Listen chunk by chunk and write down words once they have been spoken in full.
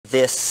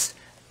this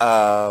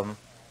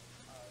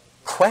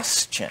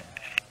question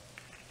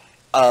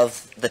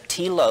of the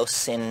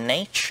telos in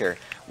nature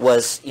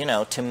was, you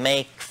know, to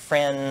make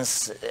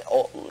friends,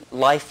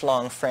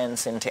 lifelong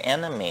friends, into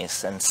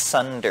enemies and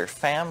sunder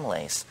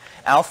families.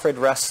 Alfred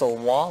Russel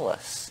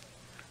Wallace,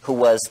 who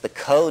was the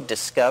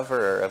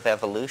co-discoverer of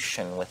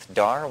evolution with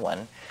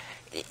Darwin,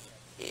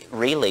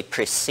 really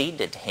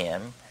preceded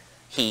him.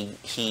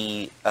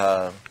 He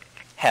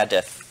had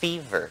a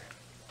fever.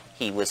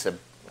 He was a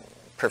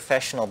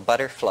professional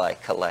butterfly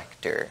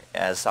collector,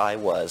 as I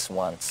was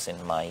once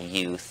in my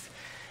youth.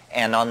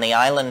 And on the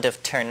island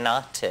of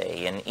Ternate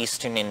in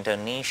eastern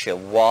Indonesia,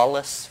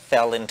 Wallace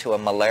fell into a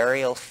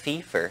malarial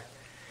fever.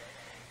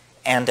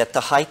 And at the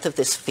height of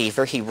this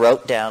fever, he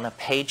wrote down a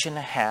page and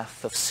a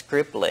half of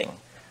scribbling,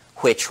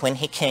 which, when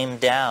he came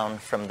down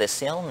from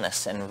this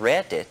illness and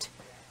read it,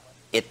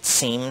 it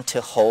seemed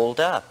to hold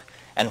up.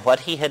 And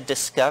what he had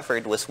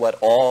discovered was what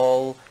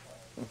all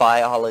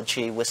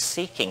biology was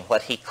seeking,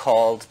 what he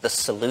called the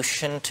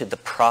solution to the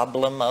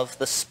problem of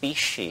the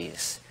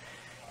species.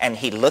 And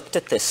he looked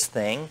at this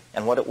thing,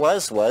 and what it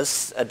was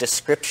a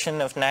description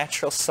of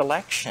natural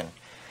selection.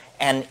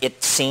 And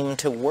it seemed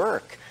to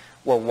work.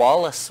 Well,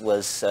 Wallace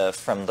was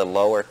from the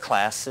lower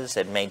classes,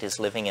 had made his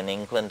living in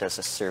England as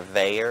a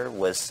surveyor,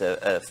 was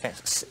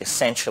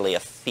essentially a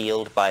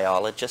field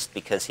biologist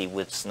because he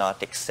was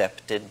not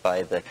accepted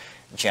by the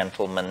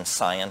gentleman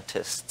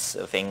scientists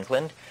of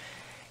England.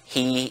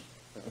 He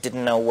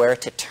didn't know where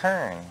to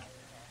turn,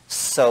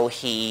 so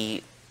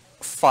he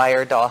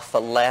fired off a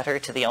letter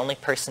to the only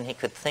person he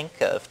could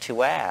think of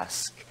to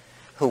ask,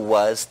 who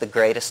was the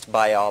greatest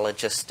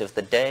biologist of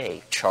the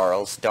day,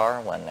 Charles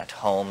Darwin, at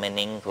home in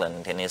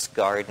England in his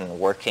garden,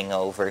 working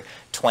over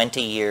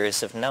 20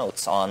 years of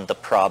notes on the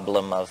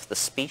problem of the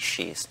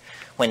species.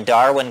 When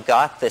Darwin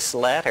got this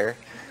letter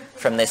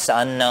from this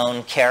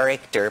unknown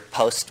character,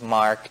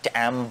 postmarked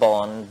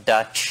Ambon,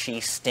 Dutch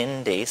East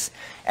Indies,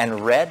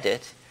 and read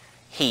it,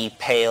 he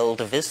paled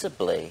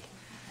visibly.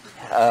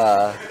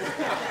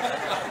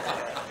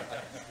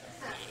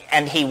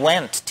 And he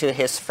went to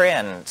his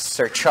friend,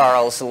 Sir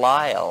Charles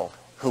Lyell,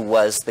 who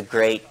was the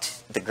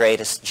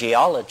greatest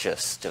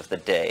geologist of the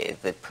day,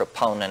 the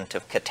proponent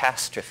of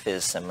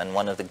catastrophism, and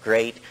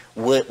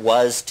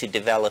was to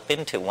develop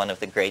into one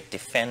of the great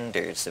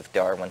defenders of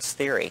Darwin's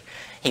theory.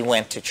 He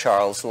went to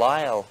Charles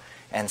Lyell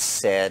and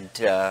said,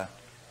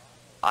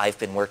 I've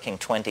been working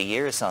 20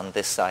 years on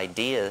this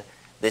idea.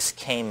 This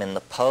came in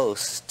the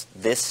post.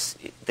 This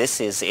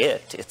is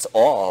it. It's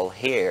all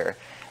here.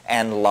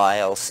 And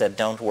Lyell said,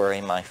 don't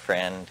worry, my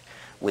friend.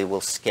 We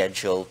will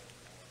schedule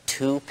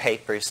 2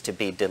 papers to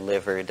be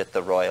delivered at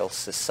the Royal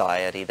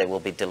Society. They will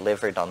be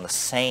delivered on the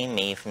same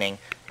evening,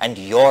 and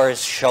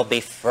yours shall be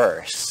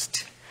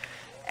first.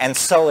 And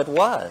so it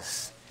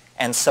was.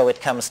 And so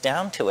it comes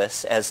down to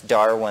us as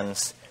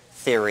Darwin's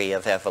theory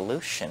of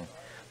evolution.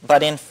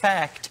 But in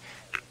fact,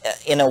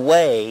 in a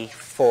way,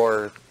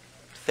 for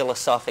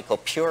philosophical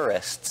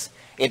purists,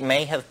 it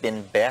may have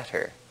been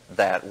better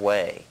that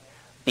way,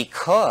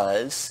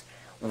 because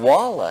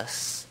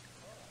Wallace,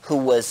 who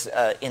was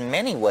in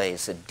many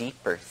ways a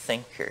deeper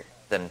thinker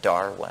than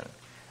Darwin,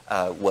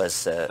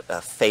 was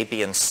a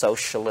Fabian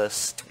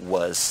socialist,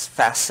 was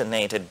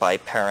fascinated by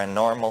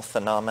paranormal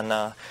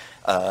phenomena,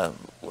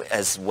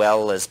 as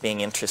well as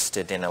being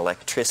interested in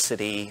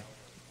electricity,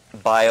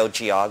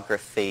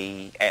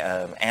 biogeography,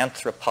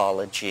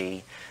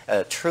 anthropology,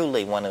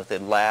 truly one of the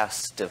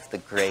last of the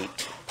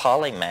great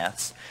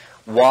polymaths.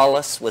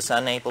 Wallace was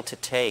unable to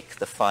take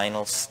the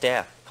final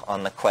step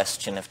on the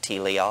question of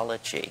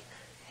teleology.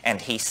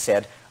 And he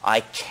said,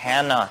 I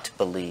cannot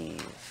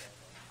believe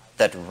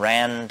that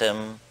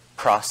random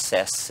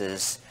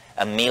processes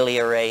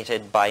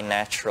ameliorated by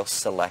natural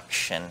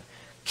selection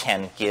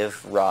can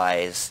give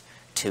rise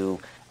to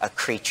a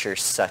creature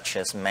such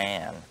as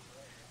man.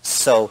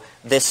 So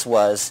this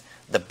was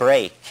the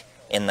break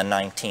in the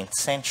 19th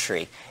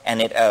century.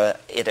 And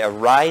it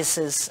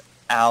arises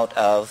out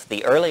of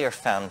the earlier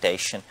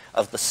foundation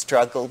of the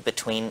struggle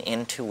between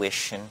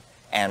intuition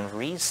and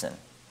reason.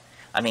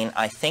 I mean,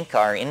 I think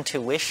our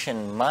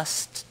intuition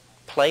must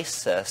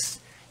place us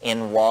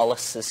in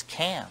Wallace's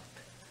camp,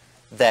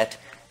 that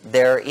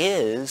there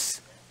is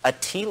a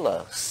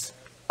telos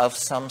of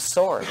some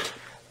sort.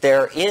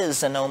 There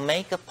is an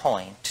omega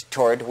point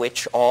toward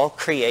which all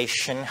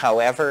creation,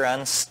 however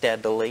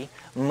unsteadily,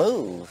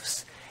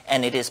 moves.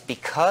 And it is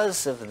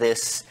because of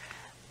this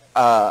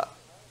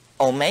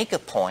omega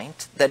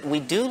point that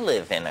we do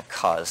live in a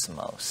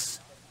cosmos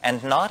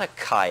and not a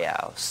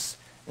chaos,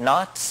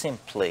 not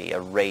simply a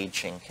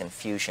raging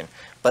confusion,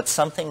 but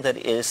something that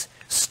is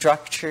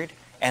structured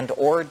and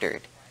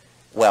ordered.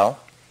 Well,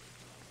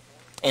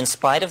 in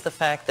spite of the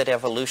fact that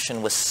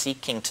evolution was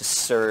seeking to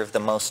serve the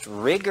most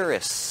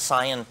rigorous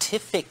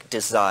scientific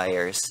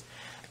desires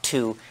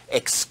to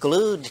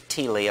exclude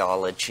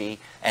teleology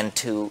and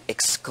to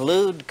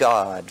exclude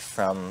God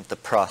from the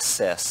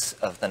process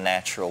of the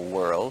natural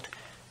world,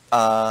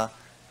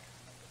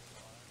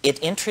 it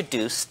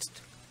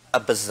introduced a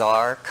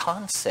bizarre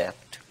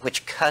concept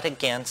which cut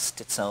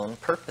against its own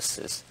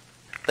purposes.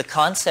 The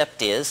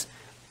concept is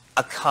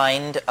a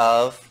kind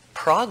of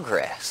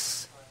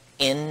progress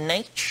in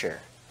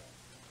nature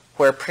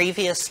where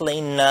previously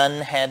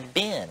none had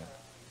been.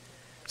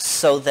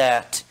 So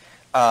that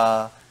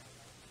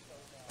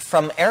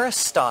from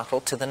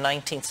Aristotle to the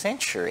 19th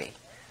century,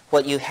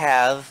 what you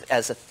have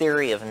as a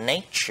theory of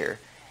nature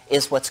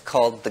is what's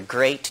called the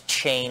great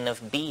chain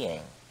of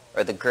being,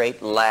 or the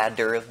great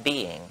ladder of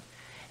being.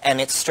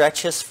 And it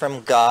stretches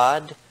from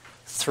God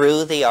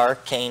through the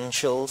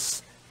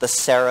archangels, the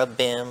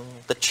cherubim,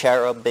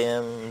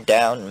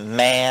 down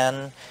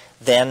man,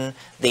 then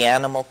the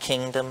animal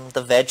kingdom,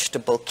 the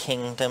vegetable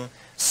kingdom,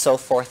 so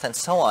forth and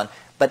so on.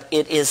 But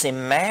it is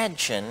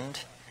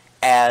imagined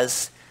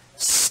as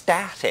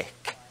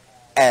static,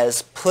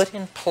 as put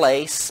in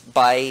place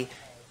by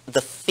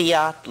the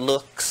fiat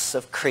lux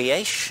of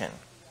creation,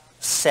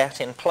 set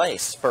in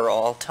place for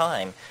all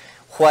time.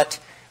 What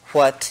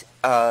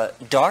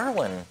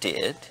Darwin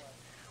did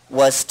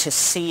was to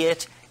see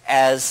it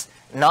as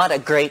not a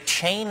great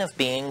chain of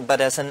being,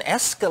 but as an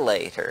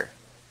escalator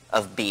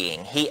of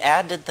being. He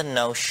added the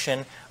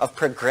notion of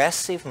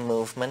progressive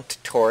movement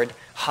toward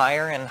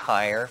higher and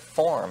higher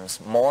forms,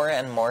 more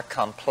and more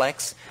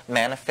complex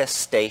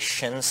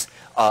manifestations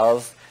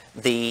of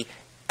the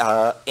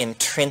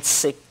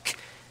intrinsic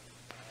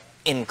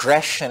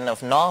ingression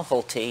of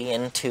novelty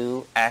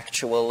into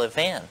actual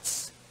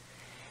events.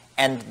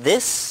 And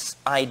this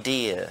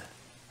idea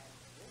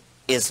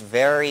is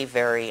very,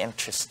 very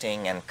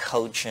interesting and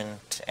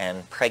cogent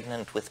and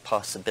pregnant with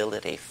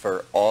possibility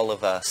for all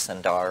of us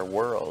and our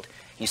world.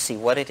 You see,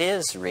 what it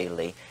is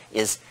really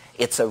is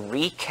it's a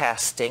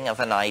recasting of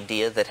an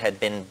idea that had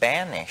been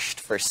banished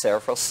for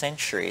several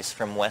centuries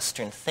from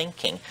Western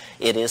thinking.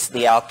 It is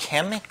the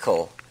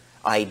alchemical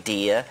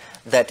idea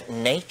that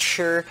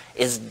nature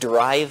is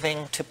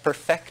driving to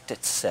perfect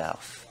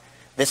itself.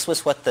 This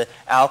was what the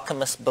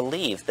alchemists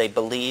believed. They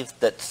believed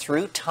that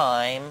through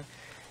time,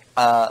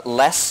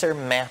 lesser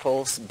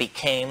metals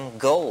became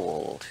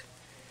gold,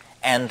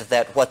 and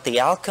that what the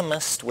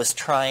alchemist was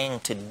trying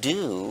to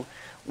do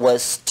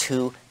was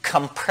to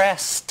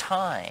compress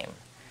time.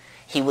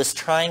 He was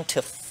trying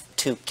to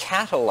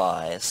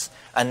catalyze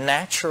a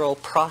natural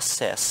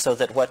process so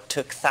that what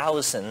took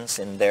thousands,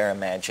 in their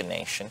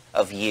imagination,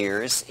 of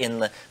years in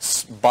the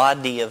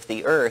body of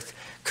the earth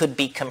could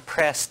be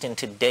compressed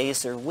into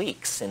days or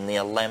weeks in the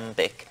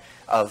alembic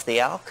of the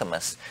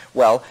alchemists.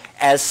 Well,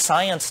 as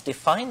science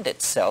defined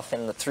itself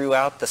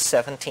throughout the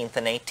 17th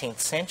and 18th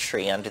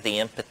century under the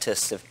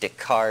impetus of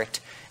Descartes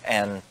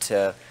and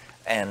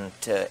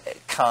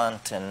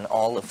Kant and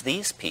all of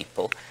these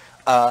people,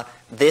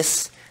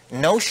 this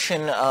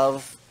notion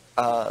of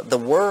the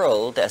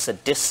world as a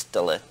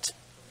distillate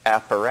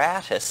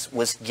apparatus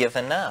was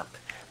given up.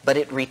 But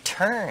it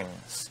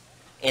returns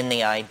in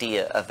the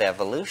idea of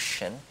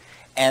evolution,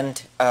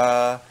 and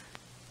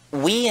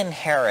we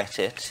inherit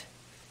it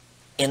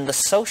in the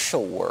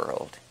social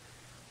world.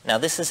 Now,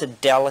 this is a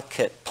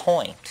delicate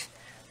point.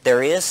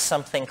 There is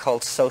something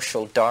called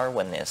social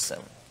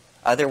Darwinism,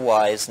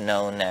 otherwise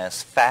known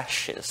as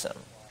fascism.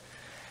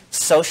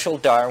 Social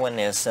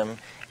Darwinism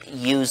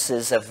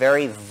uses a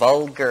very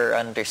vulgar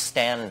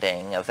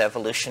understanding of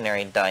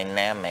evolutionary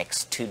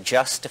dynamics to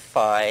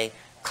justify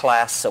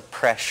class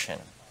oppression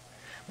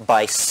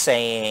by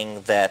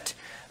saying that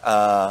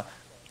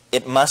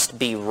it must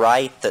be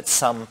right that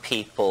some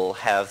people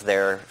have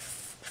their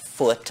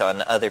foot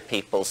on other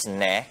people's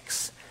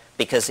necks,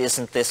 because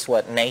isn't this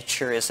what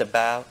nature is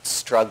about?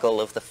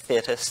 Struggle of the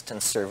fittest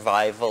and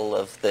survival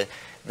of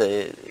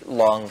the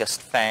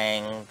longest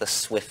fang, the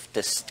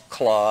swiftest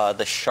claw,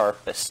 the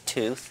sharpest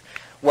tooth.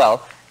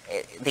 Well,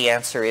 the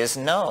answer is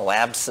no,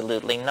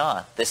 absolutely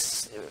not.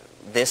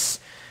 This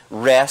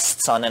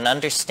rests on an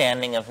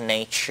understanding of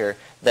nature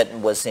that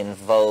was in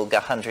vogue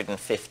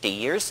 150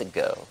 years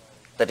ago,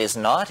 that is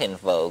not in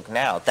vogue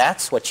now.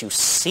 That's what you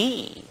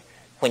see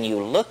when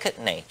you look at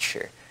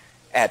nature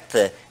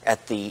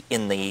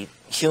in the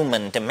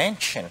human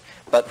dimension.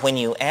 But when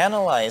you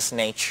analyze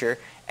nature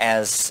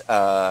as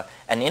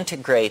an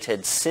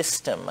integrated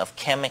system of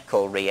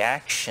chemical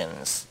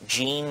reactions,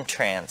 gene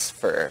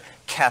transfer,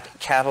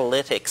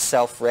 catalytic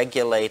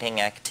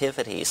self-regulating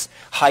activities,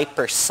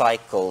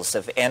 hypercycles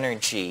of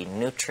energy,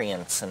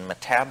 nutrients, and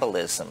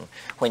metabolism.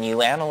 When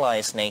you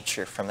analyze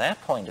nature from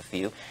that point of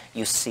view,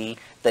 you see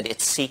that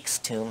it seeks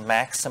to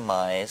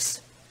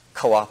maximize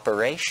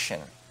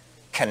cooperation,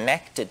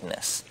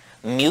 connectedness,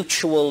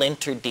 mutual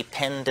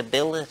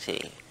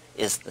interdependability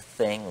is the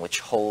thing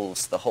which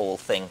holds the whole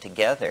thing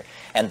together.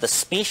 And the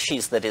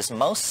species that is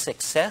most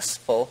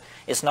successful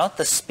is not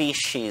the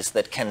species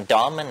that can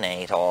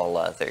dominate all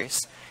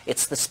others.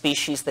 It's the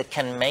species that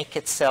can make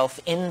itself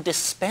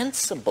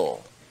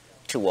indispensable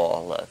to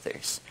all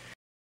others.